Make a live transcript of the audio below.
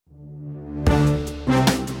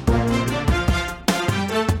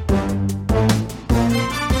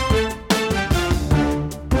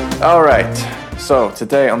All right. So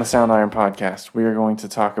today on the Sound Iron podcast, we are going to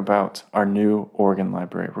talk about our new organ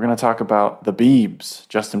library. We're going to talk about the Biebs,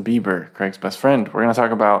 Justin Bieber, Craig's best friend. We're going to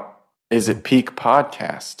talk about Is It Peak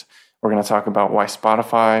Podcast? We're going to talk about why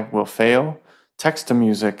Spotify will fail, text to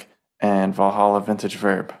music, and Valhalla Vintage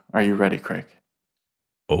Verb. Are you ready, Craig?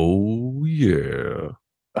 Oh, yeah.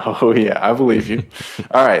 Oh, yeah, I believe you.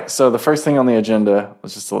 All right. So the first thing on the agenda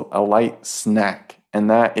was just a light snack,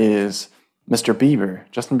 and that is Mr. Bieber,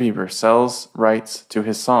 Justin Bieber, sells rights to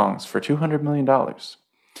his songs for $200 million.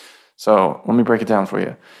 So let me break it down for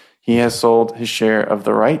you. He has sold his share of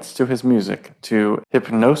the rights to his music to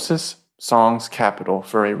Hypnosis Songs Capital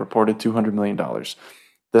for a reported $200 million.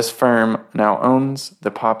 This firm now owns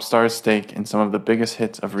the pop star's stake in some of the biggest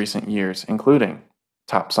hits of recent years, including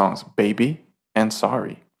top songs Baby and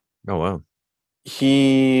Sorry. Oh, wow.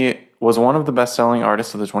 He was one of the best-selling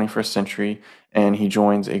artists of the 21st century, and he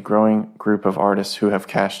joins a growing group of artists who have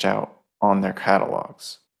cashed out on their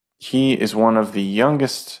catalogs. He is one of the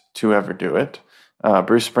youngest to ever do it.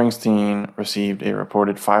 Bruce Springsteen received a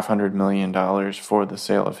reported $500 million for the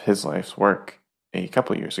sale of his life's work a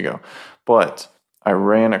couple years ago. But I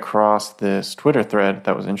ran across this Twitter thread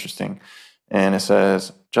that was interesting, and it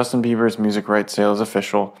says, Justin Bieber's music rights sale is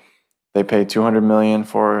official. They paid $200 million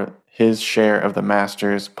for his share of the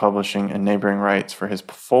masters, publishing, and neighboring rights for his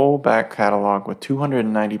full back catalog with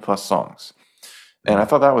 290 plus songs. And I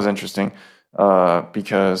thought that was interesting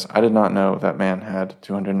because I did not know that man had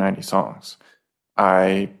 290 songs.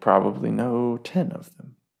 I probably know 10 of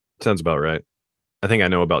them. Sounds about right. I think I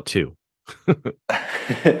know about 2.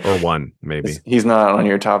 Or 1, maybe. He's not on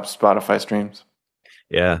your top Spotify streams?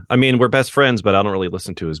 Yeah. I mean, we're best friends, but I don't really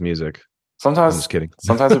listen to his music. Sometimes, I'm just kidding.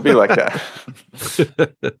 Sometimes it'd be like that.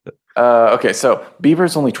 Okay, so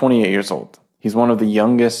Bieber's only 28 years old. He's one of the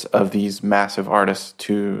youngest of these massive artists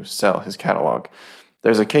to sell his catalog.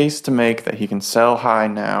 There's a case to make that he can sell high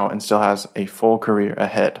now and still has a full career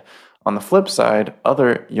ahead. On the flip side,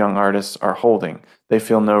 other young artists are holding. They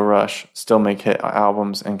feel no rush, still make hit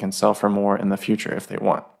albums, and can sell for more in the future if they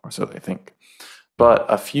want, or so they think. But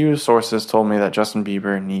a few sources told me that Justin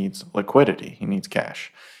Bieber needs liquidity. He needs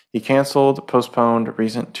cash. He postponed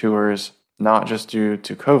recent tours, not just due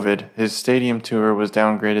to COVID. His stadium tour was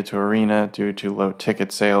downgraded to arena due to low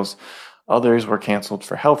ticket sales. Others were canceled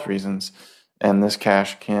for health reasons, and this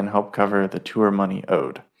cash can help cover the tour money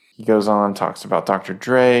owed. He goes on, talks about Dr.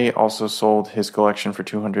 Dre, also sold his collection for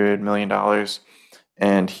 $200 million,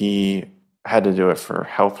 and he had to do it for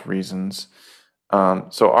health reasons.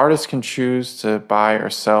 So artists can choose to buy or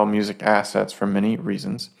sell music assets for many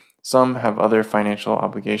reasons. Some have other financial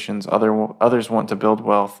obligations, others want to build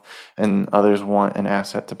wealth, and others want an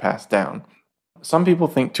asset to pass down. Some people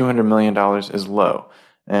think $200 million is low,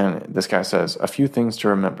 and this guy says, a few things to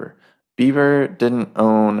remember. Bieber didn't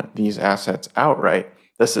own these assets outright.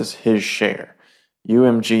 This is his share.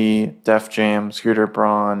 UMG, Def Jam, Scooter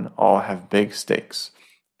Braun all have big stakes.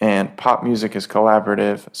 And pop music is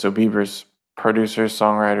collaborative, so Bieber's producers,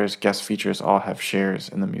 songwriters, guest features all have shares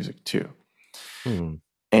in the music too.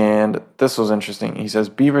 And this was interesting. He says,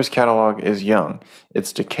 Bieber's catalog is young.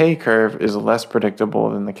 Its decay curve is less predictable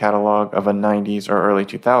than the catalog of a 90s or early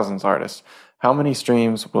 2000s artist. How many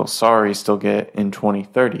streams will Sorry still get in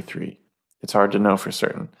 2033? It's hard to know for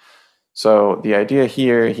certain. So the idea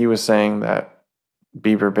here, he was saying that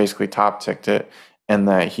Bieber basically top-ticked it and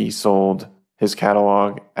that he sold his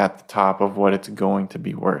catalog at the top of what it's going to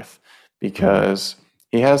be worth because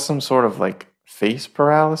he has some sort of like face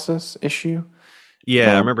paralysis issue.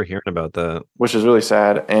 Yeah, I remember hearing about that. Which is really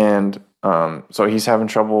sad. And so he's having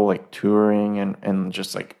trouble like touring and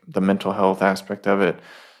just like the mental health aspect of it.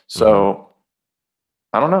 So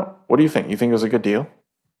I don't know. What do you think? You think it was a good deal?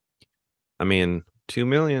 I mean, $2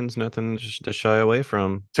 million's nothing to shy away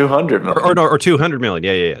from. 200 million. Or 200 million.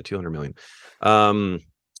 Yeah. 200 million.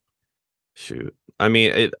 Shoot. I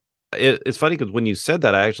mean, it's funny because when you said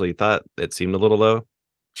that, I actually thought it seemed a little low.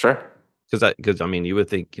 Sure. Because I mean, you would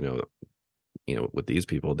think, with these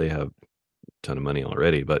people, they have a ton of money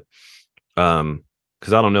already, but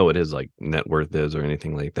because I don't know what his like net worth is or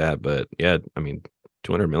anything like that, but yeah, I mean,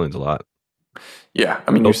 200 million's a lot. Yeah,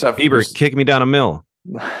 I mean, Bieber, kick me down a mill.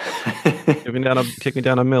 kick me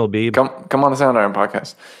down a mill, Beeb. Come on the Sound Iron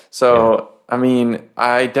podcast. So, yeah. I mean,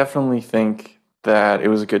 I definitely think that it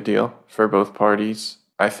was a good deal for both parties.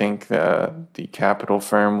 I think the capital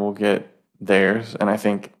firm will get theirs, and I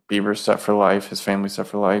think Bieber's set for life. His family's set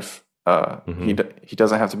for life. He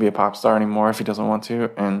doesn't have to be a pop star anymore if he doesn't want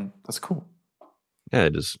to, and that's cool. Yeah,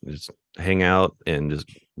 just hang out and just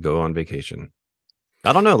go on vacation.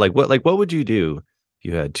 I don't know, what would you do if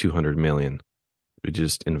you had 200 million? Would you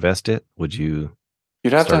just invest it? Would you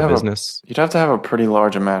You'd have to start a have business. you'd have to have a pretty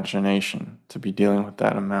large imagination to be dealing with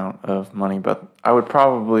that amount of money, but I would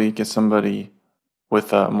probably get somebody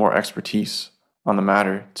with more expertise on the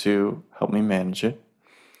matter to help me manage it.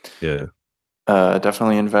 Yeah.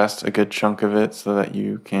 Definitely invest a good chunk of it so that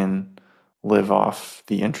you can live off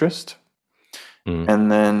the interest. Mm.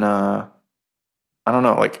 And then, I don't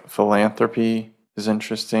know, like philanthropy is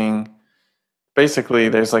interesting. Basically,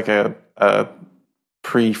 there's like a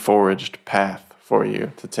pre-foraged path for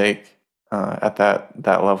you to take at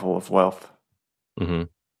that level of wealth. Mm-hmm.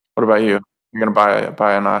 What about you? You're gonna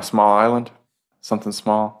buy a small island, something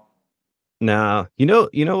small. Now, you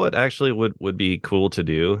know what actually would be cool to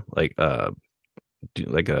do, like do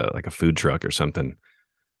like a food truck or something.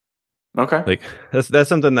 Okay. Like that's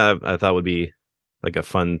something that I thought would be like a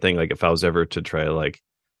fun thing. Like if I was ever to try like,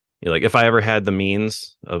 you know, like if I ever had the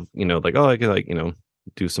means of, you know, like, oh, I could like, you know,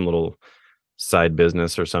 do some little side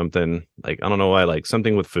business or something. Like I don't know why, like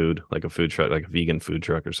something with food, like a food truck, like a vegan food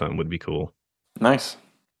truck or something would be cool. Nice.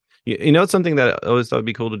 You know, it's something that I always thought would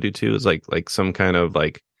be cool to do too is like some kind of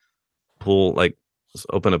like pool, like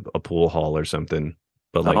open a pool hall or something,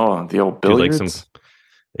 but like Oh, the old do like some, billiards.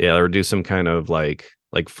 yeah, or do some kind of like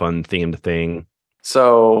fun themed thing.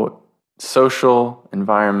 So social,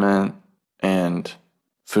 environment, and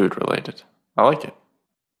food related. I like it.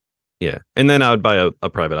 Yeah. And then I would buy a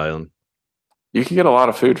private island. You can get a lot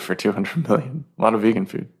of food for 200 million. A lot of vegan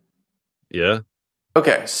food. Yeah.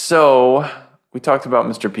 Okay, so we talked about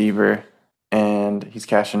Mr. Bieber and he's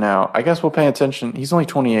cashing out. I guess we'll pay attention. He's only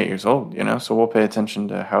 28 years old, you know, so we'll pay attention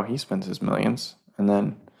to how he spends his millions and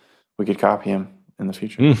then we could copy him in the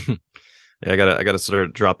future. Yeah, I gotta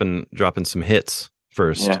start dropping some hits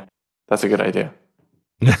first. Yeah, that's a good idea.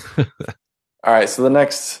 All right, so the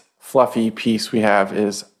next fluffy piece we have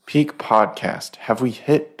is peak podcast. Have we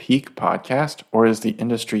hit peak podcast or is the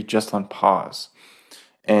industry just on pause?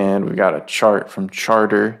 And we got a chart from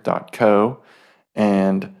charter.co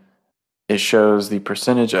and it shows the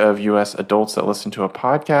percentage of US adults that listened to a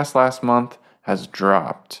podcast last month has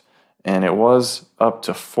dropped. And it was up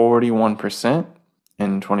to 41%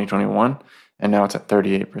 in 2021 and now it's at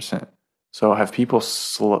 38%. So have people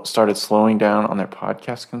started slowing down on their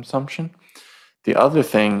podcast consumption? The other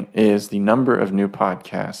thing is the number of new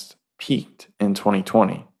podcasts peaked in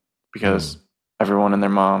 2020 because everyone and their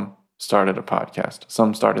mom started a podcast.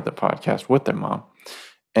 Some started the podcast with their mom.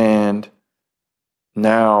 And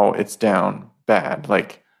now it's down bad.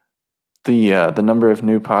 Like the number of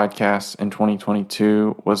new podcasts in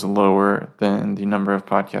 2022 was lower than the number of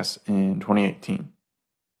podcasts in 2018.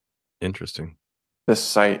 Interesting. This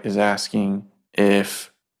site is asking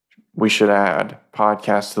if we should add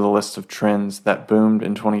podcasts to the list of trends that boomed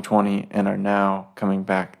in 2020 and are now coming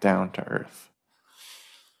back down to earth.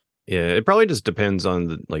 Yeah, it probably just depends on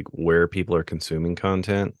the, like where people are consuming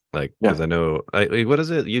content. Like, because I know, what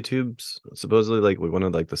is it? YouTube's supposedly like one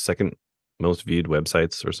of like the second most viewed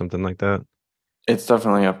websites or something like that. It's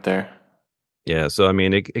definitely up there. Yeah, so I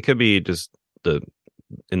mean, it could be just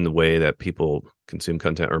in the way that people consume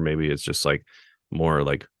content, or maybe it's just like more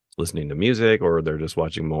like listening to music, or they're just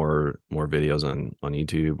watching more videos on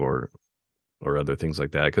YouTube or other things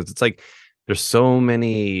like that. Because it's like there's so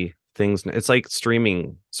many things. It's like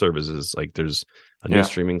streaming services. Like there's a new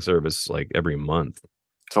streaming service like every month.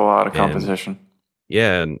 It's a lot of competition.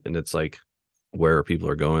 And it's like where people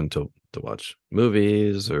are going to watch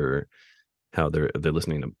movies, or how they're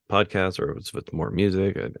listening to podcasts, or if it's more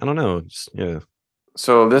music. I don't know.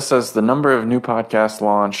 So this says the number of new podcasts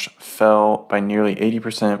launched fell by nearly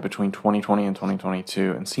 80% between 2020 and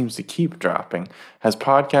 2022 and seems to keep dropping. Has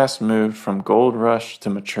podcasts moved from gold rush to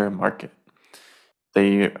mature market?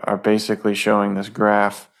 They are basically showing this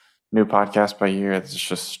graph, new podcast by year, that's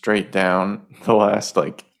just straight down the last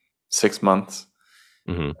like 6 months.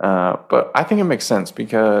 But I think it makes sense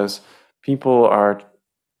because people are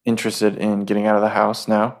interested in getting out of the house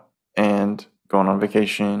now and going on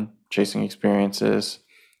vacation, chasing experiences,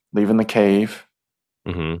 leaving the cave.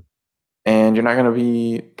 And you're not going to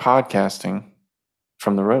be podcasting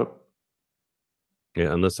from the road.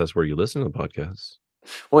 Yeah, unless that's where you listen to podcasts.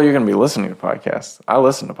 Well, you're going to be listening to podcasts. I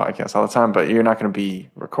listen to podcasts all the time, but you're not going to be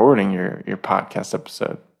recording your podcast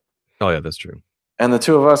episode. Oh, yeah, that's true. And the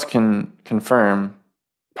two of us can confirm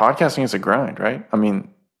podcasting is a grind, right? I mean,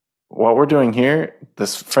 what we're doing here,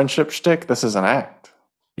 this friendship shtick, this is an act.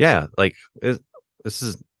 Yeah, like this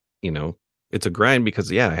is, you know, it's a grind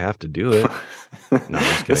because I have to do it. No, I'm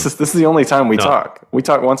just kidding. This is the only time we talk. We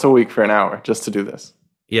talk once a week for an hour just to do this.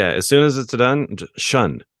 Yeah, as soon as it's done,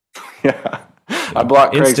 shunned. Yeah. I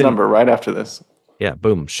blocked Craig's number right after this. Yeah,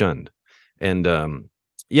 boom, shunned. And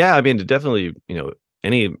I mean, definitely, you know,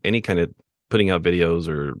 any kind of putting out videos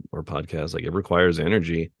or podcasts, like it requires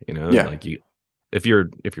energy, Yeah, like if you're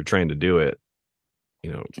trying to do it,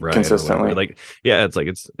 right or whatever. consistently. Like, yeah, it's like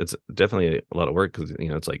it's definitely a lot of work because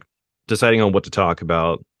it's like deciding on what to talk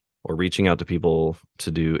about or reaching out to people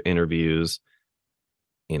to do interviews,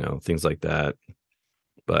 things like that.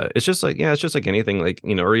 But it's just like, yeah, it's just like anything, like,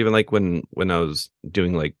 or even like when I was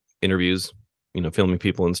doing like interviews, filming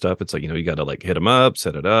people and stuff, it's like, you got to like hit them up,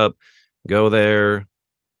 set it up, go there,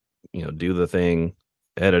 do the thing,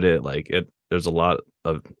 edit it. Like there's a lot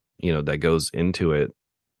of, that goes into it,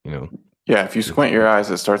 you know. Yeah, if you squint your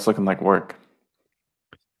eyes, it starts looking like work.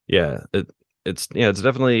 Yeah, it's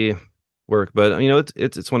definitely work, but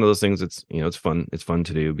it's one of those things. It's fun. It's fun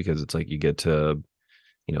to do because it's like you get to,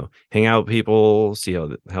 hang out with people, see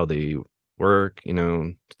how they work,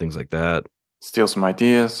 things like that. Steal some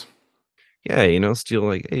ideas. Yeah, steal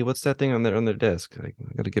like, hey, what's that thing on their desk? Like,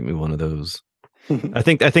 I got to get me one of those. I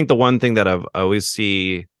think the one thing that I always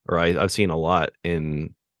see, or I've seen a lot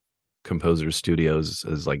in composers studios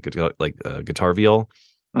is like guitar viol.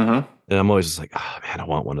 Mm-hmm. And I'm always just like, oh man, I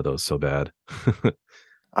want one of those so bad.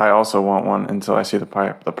 I also want one until I see the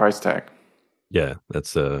price tag. Yeah,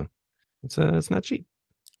 it's not cheap.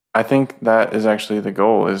 I think that is actually the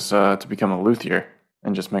goal, is to become a luthier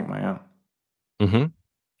and just make my own.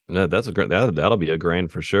 No, that's a great that'll be a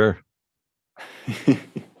grind for sure.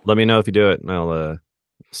 Let me know if you do it, and I'll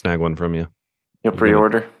snag one from you. You'll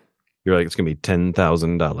pre-order? You're like, it's gonna be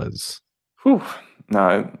 $10,000. Whew.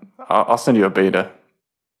 No, I'll send you a beta.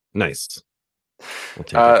 Nice. We'll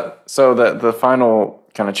take it. So the final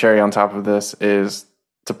kind of cherry on top of this is,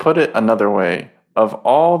 to put it another way, of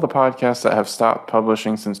all the podcasts that have stopped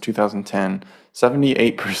publishing since 2010,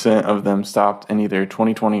 78% of them stopped in either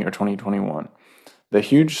 2020 or 2021. The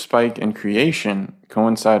huge spike in creation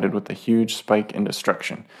coincided with the huge spike in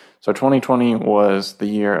destruction. So 2020 was the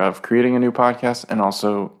year of creating a new podcast and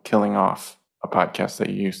also killing off a podcast that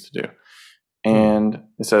you used to do. And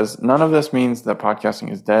it says, none of this means that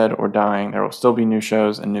podcasting is dead or dying. There will still be new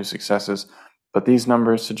shows and new successes, but these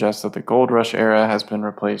numbers suggest that the gold rush era has been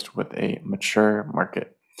replaced with a mature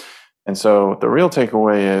market. And so the real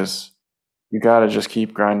takeaway is, you got to just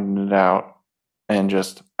keep grinding it out and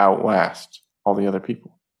just outlast all the other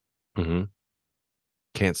people. Mm-hmm.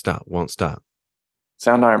 Can't stop, won't stop.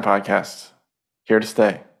 Sound Iron Podcast, here to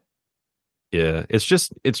stay. Yeah, it's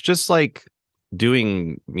just like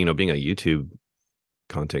doing, being a YouTube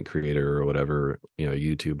content creator or whatever,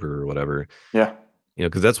 YouTuber or whatever. Yeah.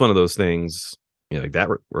 Because that's one of those things, like that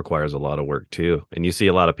requires a lot of work too. And you see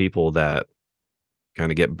a lot of people that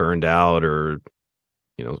kind of get burned out or,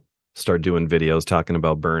 start doing videos talking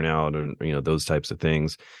about burnout and, those types of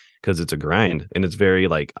things, because it's a grind and it's very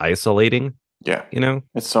like isolating. Yeah.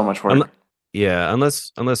 It's so much work. Yeah.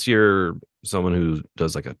 Unless you're someone who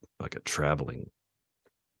does like a traveling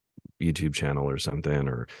YouTube channel or something,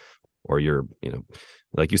 or you're,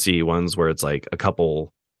 like you see ones where it's like a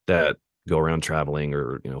couple that go around traveling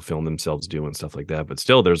or, film themselves doing stuff like that. But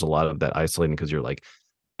still, there's a lot of that isolating because you're like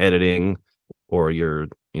editing, or you're,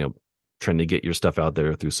 trying to get your stuff out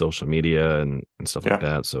there through social media and stuff like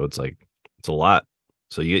that. So it's like, it's a lot.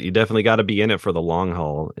 So you definitely got to be in it for the long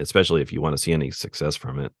haul, especially if you want to see any success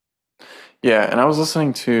from it. Yeah. And I was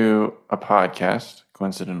listening to a podcast,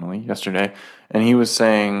 coincidentally, yesterday, and he was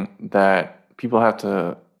saying that people have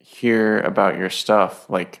to hear about your stuff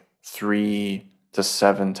like 3 to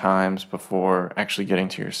 7 times before actually getting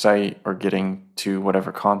to your site or getting to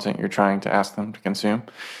whatever content you're trying to ask them to consume.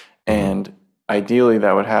 And ideally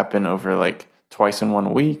that would happen over like twice in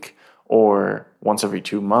 1 week or once every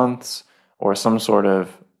 2 months, or some sort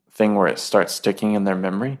of thing where it starts sticking in their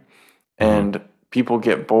memory. And people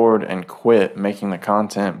get bored and quit making the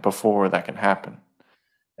content before that can happen.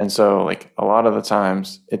 And so like a lot of the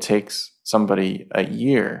times it takes somebody a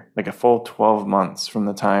year, like a full 12 months from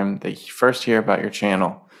the time they first hear about your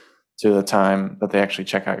channel to the time that they actually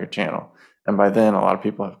check out your channel. And by then, a lot of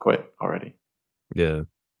people have quit already. Yeah.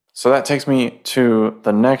 So that takes me to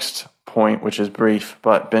the next point, which is brief,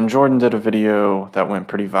 but Ben Jordan did a video that went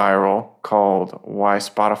pretty viral called Why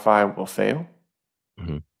Spotify Will Fail.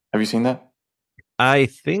 Mm-hmm. Have you seen that? I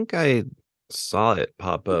think I saw it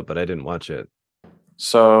pop up, but I didn't watch it.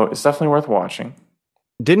 So it's definitely worth watching.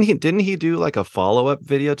 Didn't he do like a follow-up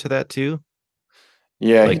video to that too?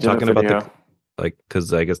 Yeah, like he did talking a video. about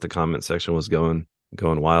because I guess the comment section was going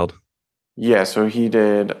wild. Yeah, so he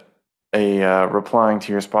did a replying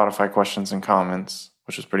to your Spotify questions and comments,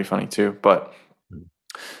 which was pretty funny too. But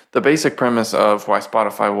the basic premise of Why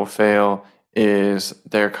Spotify Will Fail is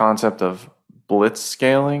their concept of blitz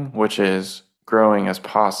scaling, which is growing as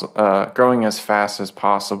fast as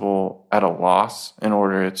possible at a loss in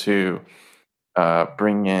order to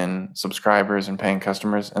bring in subscribers and paying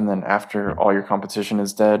customers, and then after all your competition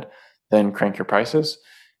is dead, then crank your prices.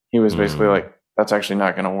 He was basically like, that's actually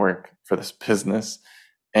not going to work for this business,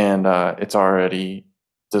 and it's already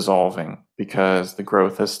dissolving because the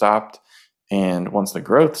growth has stopped. And once the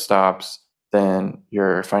growth stops, then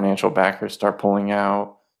your financial backers start pulling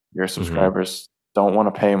out. Your subscribers don't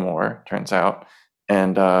want to pay more, turns out,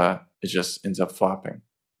 and it just ends up flopping.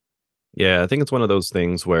 Yeah, I think it's one of those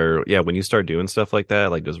things where, yeah, when you start doing stuff like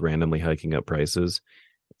that, like just randomly hiking up prices,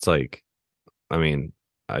 it's like, I mean,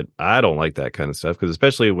 I don't like that kind of stuff, because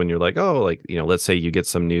especially when you're like, oh, like, let's say you get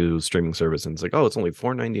some new streaming service and it's like, oh, it's only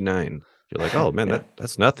 $4.99. You're like, oh man, Yeah.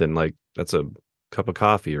 that's nothing. Like that's a cup of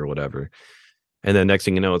coffee or whatever. And then next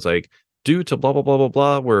thing you know, it's like, due to blah blah blah blah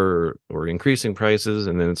blah, we're increasing prices,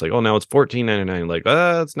 and then it's like, oh, now it's $14.99. Like,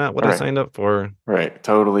 that's not what I Right. signed up for. Right.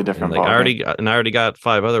 Totally And different like I ballgame. already got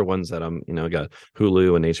 5 other ones that I'm, got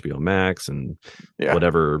Hulu and HBO Max and Yeah.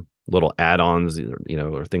 whatever little add-ons,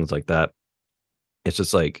 or things like that. It's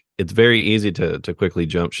just like, it's very easy to quickly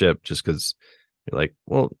jump ship just because you're like,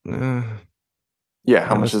 well, Yeah.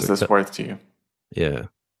 How much is this worth to you? yeah.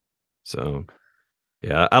 So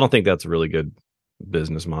yeah, I don't think that's a really good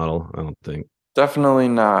business model. I don't think. Definitely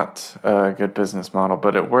not a good business model,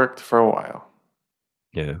 but it worked for a while.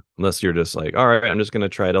 Yeah, unless you're just like, all right, I'm just gonna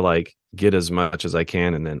try to like get as much as I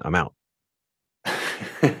can, and then I'm out.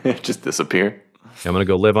 Just disappear. I'm gonna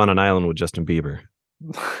go live on an island with Justin Bieber.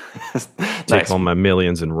 Take Nice. all my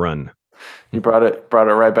millions and run. You brought it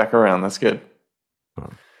right back around. That's good.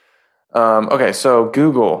 Okay, so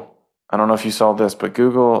Google. I don't know if you saw this, but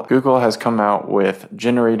Google has come out with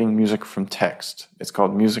generating music from text. It's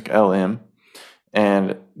called Music LM.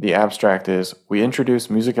 And the abstract is, we introduce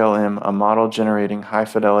Music LM, a model generating high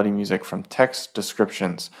fidelity music from text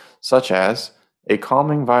descriptions, such as a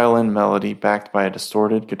calming violin melody backed by a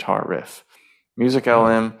distorted guitar riff. Music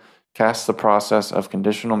LM casts the process of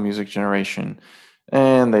conditional music generation,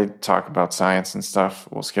 and they talk about science and stuff.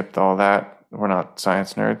 We'll skip all that. We're not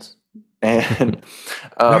science nerds. And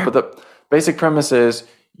but the basic premise is,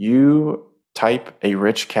 you type a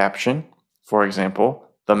rich caption, for example,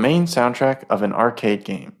 the main soundtrack of an arcade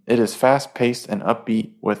game. It is fast-paced and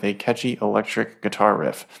upbeat with a catchy electric guitar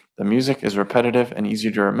riff. The music is repetitive and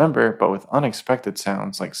easy to remember, but with unexpected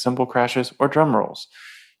sounds like cymbal crashes or drum rolls.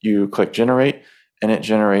 You click generate, and it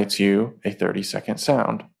generates you a 30-second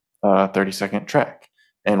sound, 30-second track.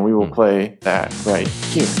 And we will play that right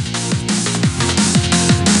here.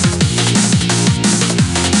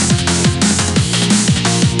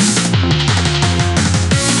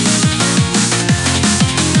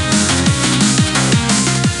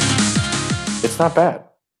 It's not bad.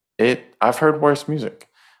 I've heard worse music.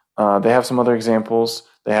 They have some other examples.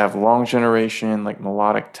 They have long generation, like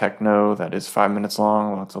melodic techno that is 5 minutes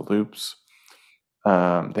long, lots of loops.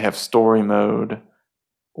 They have story mode,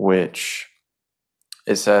 which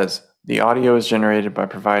it says the audio is generated by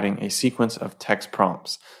providing a sequence of text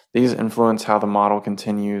prompts. These influence how the model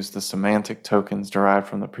continues the semantic tokens derived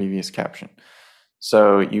from the previous caption.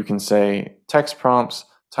 So you can say text prompts,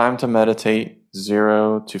 time to meditate,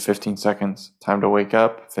 0 to 15 seconds, time to wake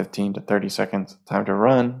up, 15 to 30 seconds, time to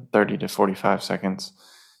run, 30 to 45 seconds,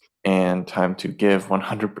 and time to give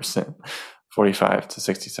 100%, 45 to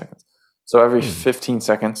 60 seconds. So every 15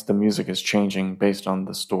 seconds, the music is changing based on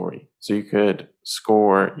the story. So you could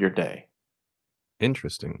score your day.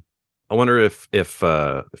 Interesting. I wonder if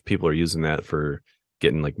people are using that for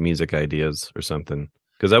getting like music ideas or something.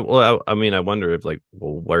 Because I mean, I wonder if like,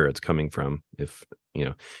 well, where it's coming from. If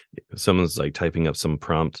someone's like typing up some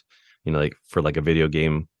prompt, like for like a video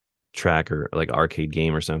game track or like arcade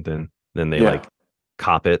game or something, then they like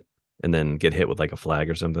cop it and then get hit with like a flag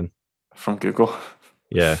or something from Google.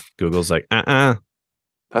 Yeah, Google's like,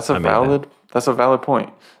 That's a valid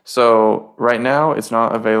point. So right now it's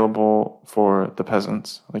not available for the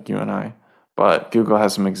peasants like you and I, but Google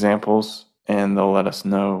has some examples and they'll let us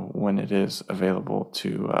know when it is available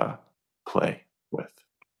to play with.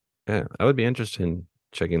 Yeah, I would be interested in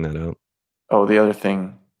checking that out. Oh, the other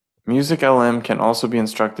thing, Music LM can also be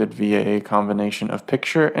instructed via a combination of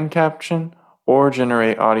picture and caption, or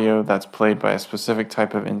generate audio that's played by a specific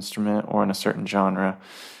type of instrument or in a certain genre.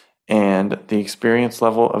 And the experience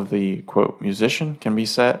level of the, quote, musician can be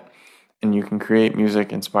set, and you can create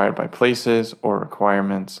music inspired by places or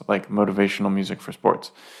requirements, like motivational music for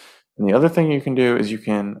sports. And the other thing you can do is you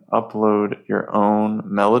can upload your own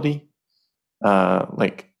melody,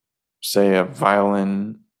 like say a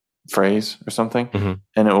violin phrase or something,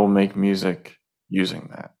 and it will make music using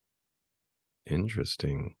that.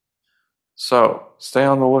 Interesting. So stay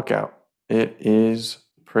on the lookout. It is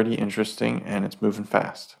pretty interesting and it's moving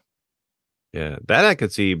fast. Yeah, that I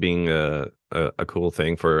could see being a cool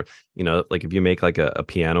thing for, like if you make like a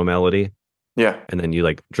piano melody Yeah. and then you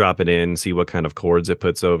like drop it in, see what kind of chords it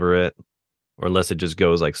puts over it, or unless it just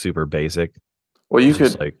goes like super basic. Well, It's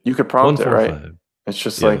just like you could one, prompt it, four, right? five. It's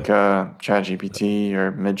just Yeah. like ChatGPT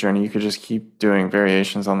or Midjourney. You could just keep doing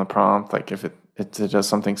variations on the prompt. Like if it does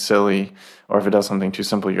something silly, or if it does something too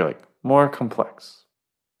simple, you're like more complex.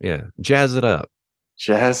 Yeah. Jazz it up.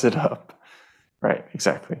 Jazz it up. Right,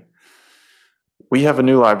 exactly. We have a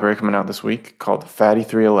new library coming out this week called Fatty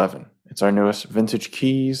 311. It's our newest vintage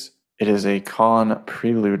keys. It is a Kahn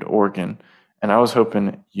Prelude organ, and I was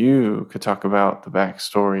hoping you could talk about the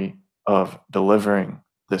backstory of delivering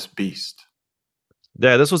this beast.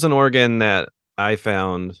 Yeah, this was an organ that I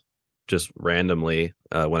found just randomly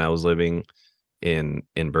when I was living in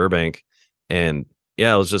Burbank, and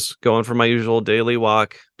yeah, I was just going for my usual daily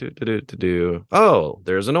walk. Do. Oh,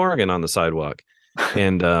 there's an organ on the sidewalk,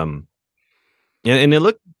 and and it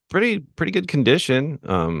looked pretty good condition.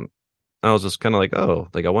 I was just kind of like, oh,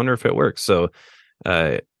 like I wonder if it works. So,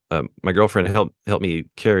 uh, my girlfriend helped me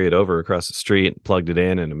carry it over across the street, plugged it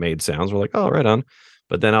in, and it made sounds. We're like, oh, right on.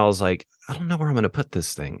 But then I was like, I don't know where I'm gonna put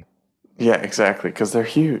this thing. Yeah, exactly, because they're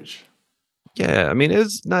huge. Yeah, I mean,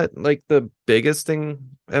 it's not like the biggest thing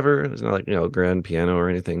ever. It's not like, grand piano or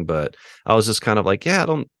anything, but I was just kind of like, yeah,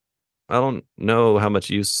 I don't know how much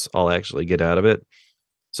use I'll actually get out of it.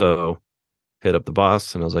 So hit up the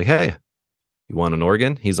boss and I was like, hey, you want an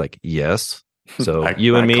organ? He's like, yes. So I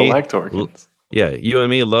collect organs. yeah, you and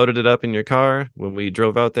me loaded it up in your car when we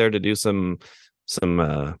drove out there to do some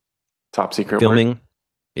Top secret work. filming.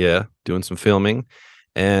 Yeah, doing some filming.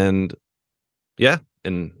 And yeah,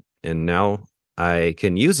 and now I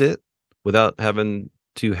can use it without having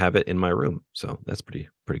to have it in my room. So that's pretty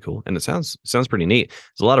cool. And it sounds pretty neat.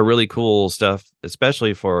 There's a lot of really cool stuff,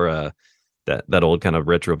 especially for that old kind of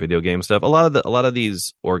retro video game stuff. A lot of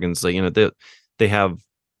these organs, like, they have,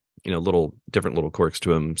 little different little quirks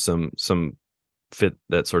to them. Some fit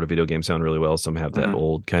that sort of video game sound really well. Some have that Hmm.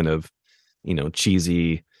 old kind of,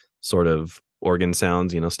 cheesy sort of organ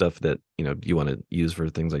sounds, stuff that, you want to use for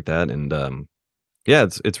things like that. And yeah,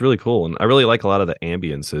 it's really cool. And I really like a lot of the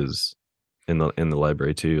ambiences in the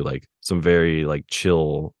library too, like some very like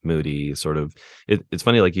chill, moody sort of. It's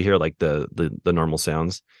funny, like you hear like the normal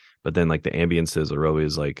sounds, but then like the ambiences are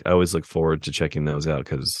always like, I always look forward to checking those out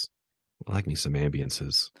because I like me some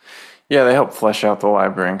ambiences. Yeah, they help flesh out the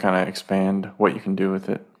library and kind of expand what you can do with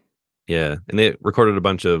it. Yeah, and they recorded a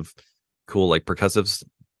bunch of cool like percussives,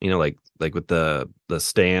 like with the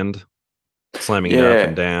stand slamming it up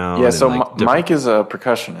and Yeah. Yeah, down and so like different. Mike is a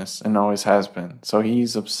percussionist and always has been. So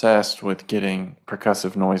he's obsessed with getting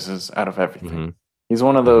percussive noises out of everything. Hmm. He's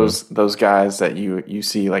one of Hmm. those guys that you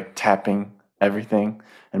see like tapping everything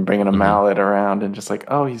and bringing a Hmm. mallet around and just like,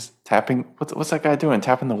 oh, he's tapping. What's that guy doing?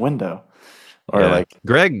 Tapping the window, or Yeah. like,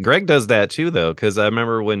 Greg does that too though, because I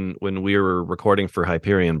remember when we were recording for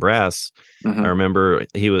Hyperion Brass, I mhm. remember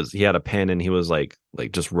he had a pen and he was like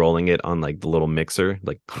just rolling it on like the little mixer,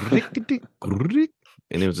 like and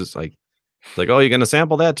it was just like, oh, you're gonna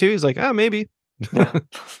sample that too? He's like, oh, maybe. Yeah.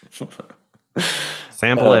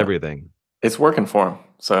 Sample uh, everything. it's working for him,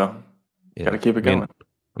 so got Yeah. to keep it going.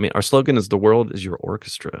 I mean, our slogan is the world is your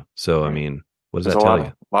orchestra. So I Right. mean, what does There's that tell you?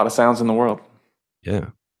 a lot of sounds in the world. Yeah.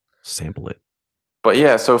 Sample it. But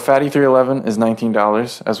yeah, so Fatty 311 is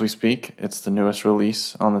 $19 as we speak. It's the newest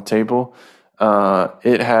release on the table.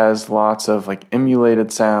 It has lots of like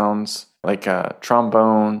emulated sounds, like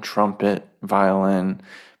trombone, trumpet, violin,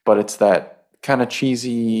 but it's that kind of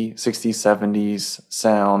cheesy 60s, 70s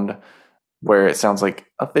sound where it sounds like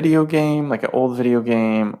a video game, like an old video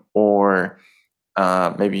game, or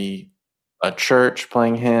maybe a church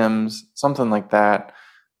playing hymns, something like that.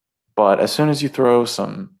 But as soon as you throw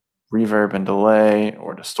some reverb and delay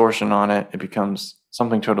or distortion on it, it becomes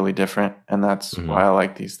something totally different. And that's Hmm. why I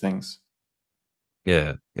like these things.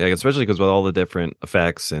 Yeah. Yeah. Especially because with all the different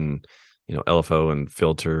effects and, LFO and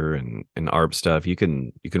filter and ARP stuff, you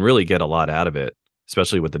can really get a lot out of it,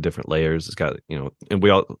 especially with the different layers. It's got, and we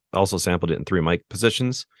also sampled it in three mic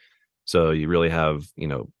positions. So you really have,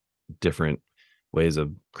 different ways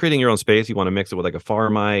of creating your own space. You want to mix it with like a far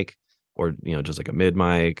mic or, just like a mid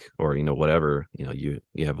mic or, whatever, you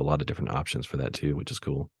have a lot of different options for that too, which is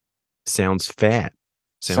cool. Sounds fat.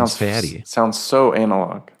 Sounds fatty. Sounds so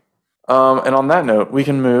analog. And on that note, we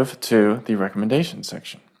can move to the recommendation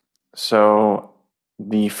section. So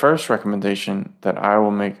the first recommendation that I will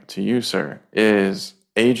make to you, sir, is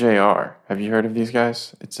AJR. Have you heard of these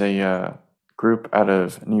guys? It's a group out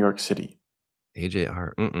of New York City.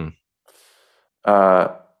 AJR. Mm-mm.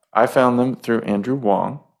 I found them through Andrew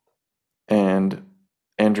Wong, and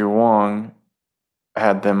Andrew Wong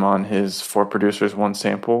had them on his Four Producers One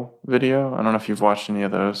Sample video. I don't know if you've watched any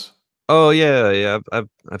of those. Oh yeah.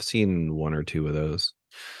 I've seen one or two of those.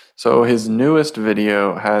 So his newest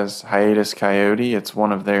video has Hiatus Coyote. It's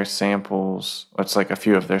one of their samples. It's like a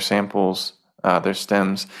few of their samples, their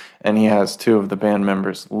stems, and he has two of the band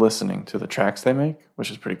members listening to the tracks they make,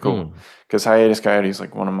 which is pretty cool. Because Hiatus Coyote is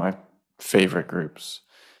like one of my favorite groups.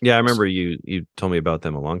 Yeah, I remember you told me about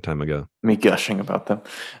them a long time ago. Me gushing about them.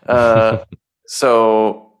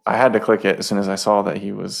 So I had to click it as soon as I saw that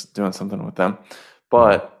he was doing something with them.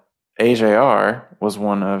 But AJR was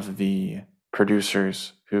one of the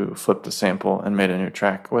producers who flipped a sample and made a new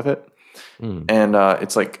track with it. And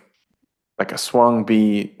it's like a swung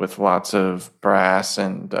beat with lots of brass,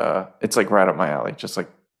 and it's like right up my alley, just like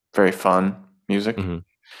very fun music.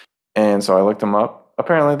 And so I looked them up.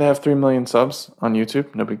 Apparently they have 3 million subs on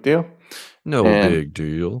YouTube. No big deal. Big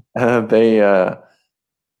deal.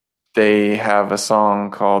 They have a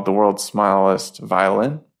song called The World's Smallest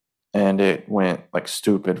Violin, and it went like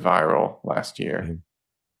stupid viral last year.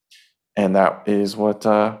 And that is what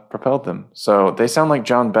propelled them. So they sound like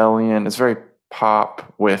John Bellion. It's very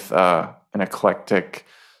pop with an eclectic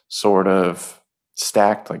sort of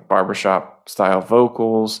stacked, like barbershop style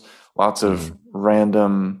vocals, lots of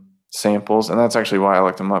random samples. And that's actually why I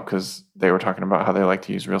looked them up, because they were talking about how they like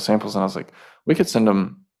to use real samples. And I was like, we could send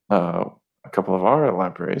them a couple of our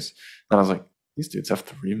libraries. And I was like, these dudes have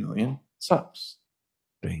 3 million subs.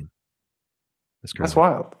 Dang. That's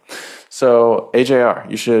wild. So AJR,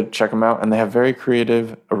 you should check them out. And they have very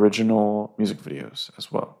creative, original music videos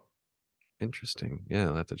as well. Interesting. Yeah,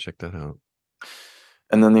 I'll have to check that out.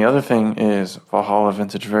 And then the other thing is Valhalla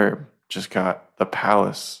Vintage Verb just got the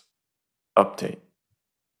Palace update.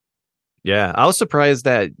 Yeah, I was surprised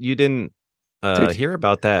that you didn't hear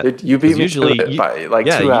about that. You beat me usually to it by like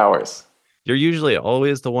 2 hours. You're usually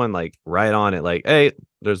always the one like right on it. Like, hey,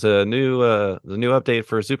 there's a new update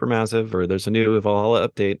for Supermassive, or there's a new Valhalla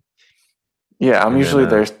update. Yeah, I'm usually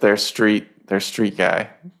their street guy,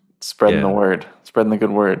 spreading the word, spreading the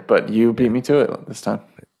good word. But you beat me to it this time.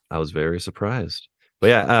 I was very surprised. But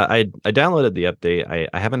yeah, I downloaded the update.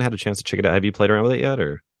 I haven't had a chance to check it out. Have you played around with it yet,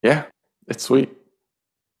 or? Yeah, it's sweet.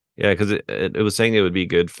 Yeah, because it was saying it would be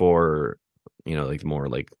good for, like more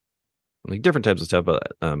like different types of stuff,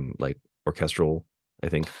 but like orchestral, I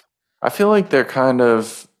think. I feel like they're kind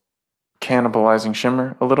of cannibalizing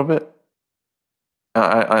Shimmer a little bit.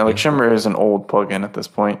 I like Shimmer is an old plugin at this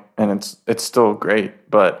point, and it's still great,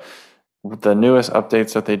 but the newest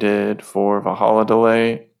updates that they did for Valhalla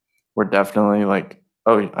Delay were definitely like,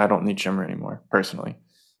 oh, I don't need Shimmer anymore, personally.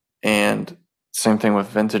 And same thing with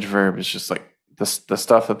Vintage Verb. It's just like the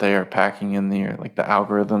stuff that they are packing in there, like the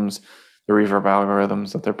algorithms, the reverb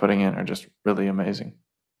algorithms that they're putting in are just really amazing.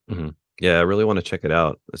 Yeah, I really want to check it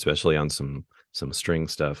out, especially on some string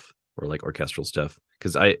stuff or like orchestral stuff,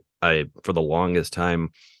 because I for the longest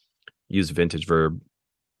time used Vintage Verb,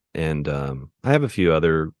 and I have a few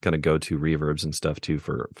other kind of go-to reverbs and stuff too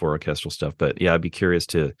for orchestral stuff. But yeah, I'd be curious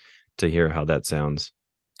to hear how that sounds.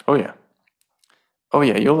 Oh yeah,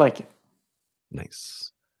 you'll like it.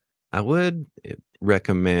 Nice. I would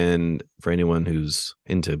recommend for anyone who's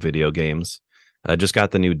into video games. I just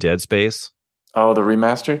got the new Dead Space. Oh, the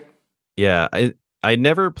remastered? Yeah, I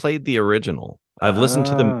never played the original. I've listened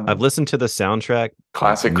to the soundtrack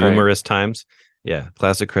classic numerous times. Yeah,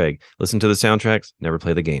 classic Craig. Listen to the soundtracks, never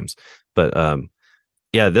play the games. But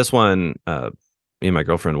yeah, this one, me and my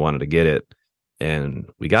girlfriend wanted to get it, and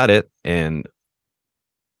we got it, and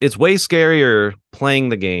it's way scarier playing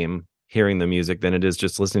the game, hearing the music, than it is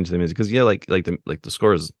just listening to the music. Because like the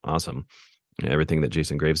score is awesome. Everything that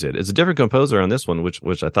Jason Graves did. It's a different composer on this one,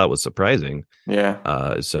 which I thought was surprising. Yeah.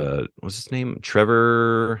 It's what's his name?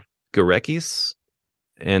 Trevor Gureckis.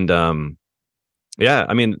 And yeah,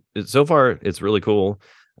 I mean, so far it's really cool.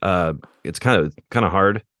 It's kind of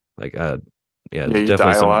hard. Like yeah, you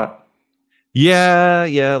die a lot.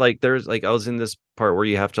 Yeah, like there's like I was in this part where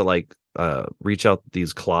you have to like reach out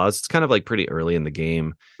these claws. It's kind of like pretty early in the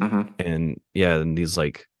game. And yeah, and these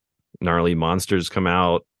like gnarly monsters come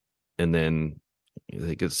out. And then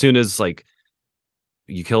like as soon as like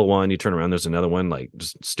you kill one, you turn around, there's another one like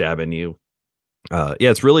just stabbing you. Yeah,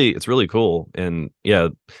 it's really cool. And yeah,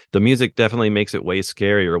 the music definitely makes it way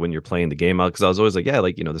scarier when you're playing the game out, because I was always like, yeah,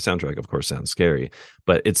 like, the soundtrack of course sounds scary,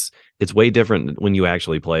 but it's way different when you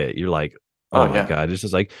actually play it. You're like, oh my god, it's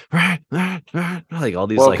just like like all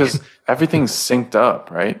these because everything's synced up,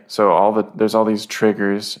 right? So there's all these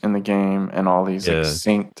triggers in the game and all these like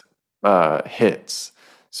synced hits.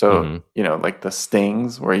 So, like the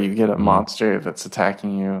stings where you get a monster that's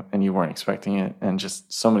attacking you and you weren't expecting it, and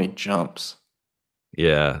just so many jumps.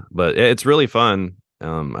 Yeah, but it's really fun.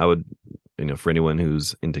 I would, for anyone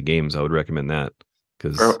who's into games, I would recommend that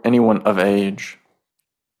because For anyone of age,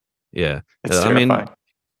 yeah, it's I mean, terrifying.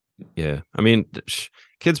 yeah, I mean,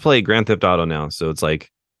 kids play Grand Theft Auto now, so it's like,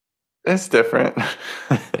 It's different.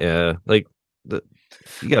 yeah, like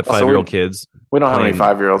you got Also, 5-year-old kids. We don't have any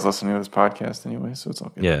playing- 5-year-olds listening to this podcast anyway, so it's all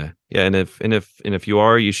good. Yeah, yeah, and if you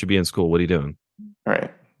are, you should be in school. What are you doing? All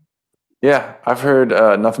right. Yeah, I've heard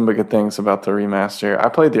nothing but good things about the remaster. I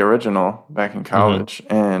played the original back in college,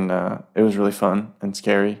 and it was really fun and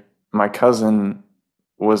scary. My cousin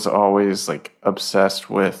was always like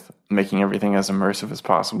obsessed with making everything as immersive as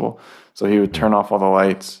possible. So he would turn off all the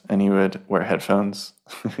lights and he would wear headphones.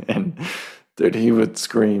 And dude, he would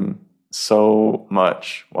scream so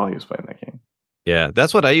much while he was playing that game. Yeah,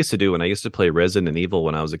 that's what I used to do when I used to play Resident Evil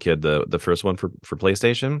when I was a kid. The first one for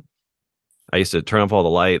PlayStation. I used to turn off all the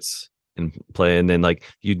lights and play, and then like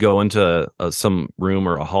you'd go into some room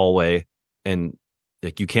or a hallway, and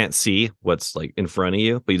like you can't see what's like in front of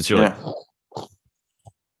you, but you just hear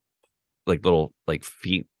like little like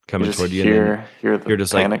feet coming toward you. Hear the you're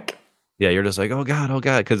just panic. like, yeah, you're just like, oh god,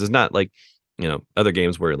 because it's not like other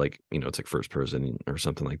games where like it's like first person or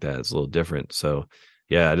something like that. It's a little different. So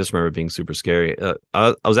yeah, I just remember it being super scary.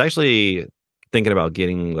 I was actually thinking about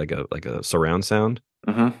getting like a surround sound.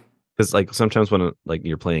 Mm-hmm. Because like sometimes when like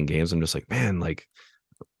you're playing games, I'm just like, man, like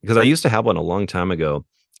because I used to have one a long time ago,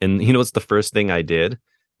 and what's the first thing I did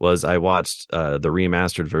was I watched the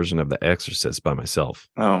remastered version of The Exorcist by myself,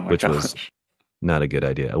 which was not a good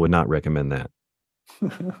idea. I would not recommend that.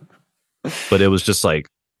 But it was just like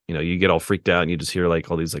you get all freaked out and you just hear like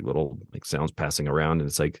all these like little like sounds passing around, and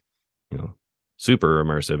it's like super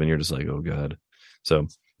immersive, and you're just like, oh god. So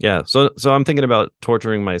yeah, so I'm thinking about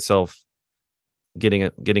torturing myself. Getting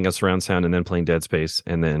a surround sound and then playing Dead Space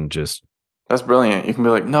and then just that's brilliant. You can be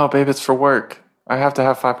like, no, babe, it's for work. I have to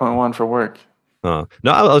have 5.1 for work. No,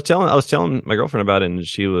 I was telling my girlfriend about it, and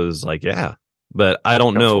she was like, yeah, but I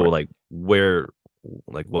don't know like where,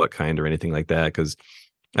 like what kind or anything like that, because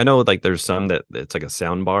I know like there's some that it's like a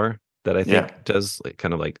sound bar that I think does like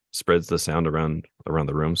kind of like spreads the sound around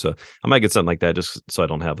the room. So I might get something like that just so I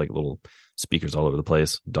don't have like little speakers all over the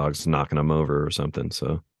place, dogs knocking them over or something.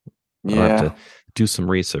 So I'll have to do some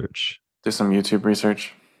research. Do some YouTube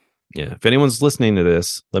research. Yeah. If anyone's listening to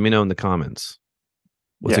this, let me know in the comments.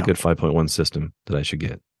 What's a good 5.1 system that I should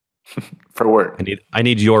get? For work. I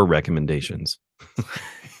need your recommendations.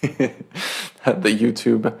 The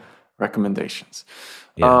YouTube recommendations.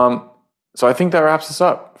 Yeah. So I think that wraps us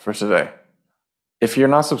up for today. If you're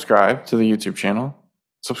not subscribed to the YouTube channel,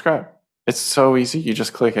 subscribe. It's so easy. You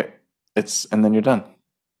just click it. And then you're done.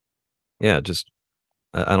 Yeah, just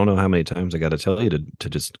I don't know how many times I got to tell you to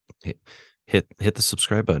just hit the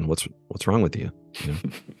subscribe button. What's wrong with you?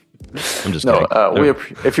 I'm just kidding.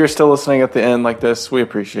 If you're still listening at the end like this, we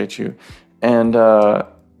appreciate you, and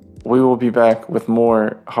we will be back with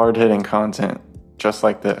more hard hitting content just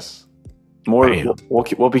like this.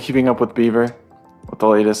 We'll be keeping up with Bieber, what the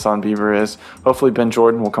latest on Bieber is. Hopefully, Ben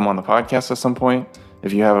Jordan will come on the podcast at some point.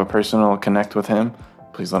 If you have a personal connect with him,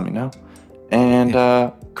 please let me know. And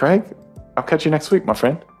Craig, I'll catch you next week, my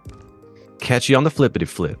friend. Catch you on the flippity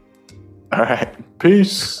flip. All right.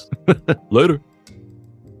 Peace. Later.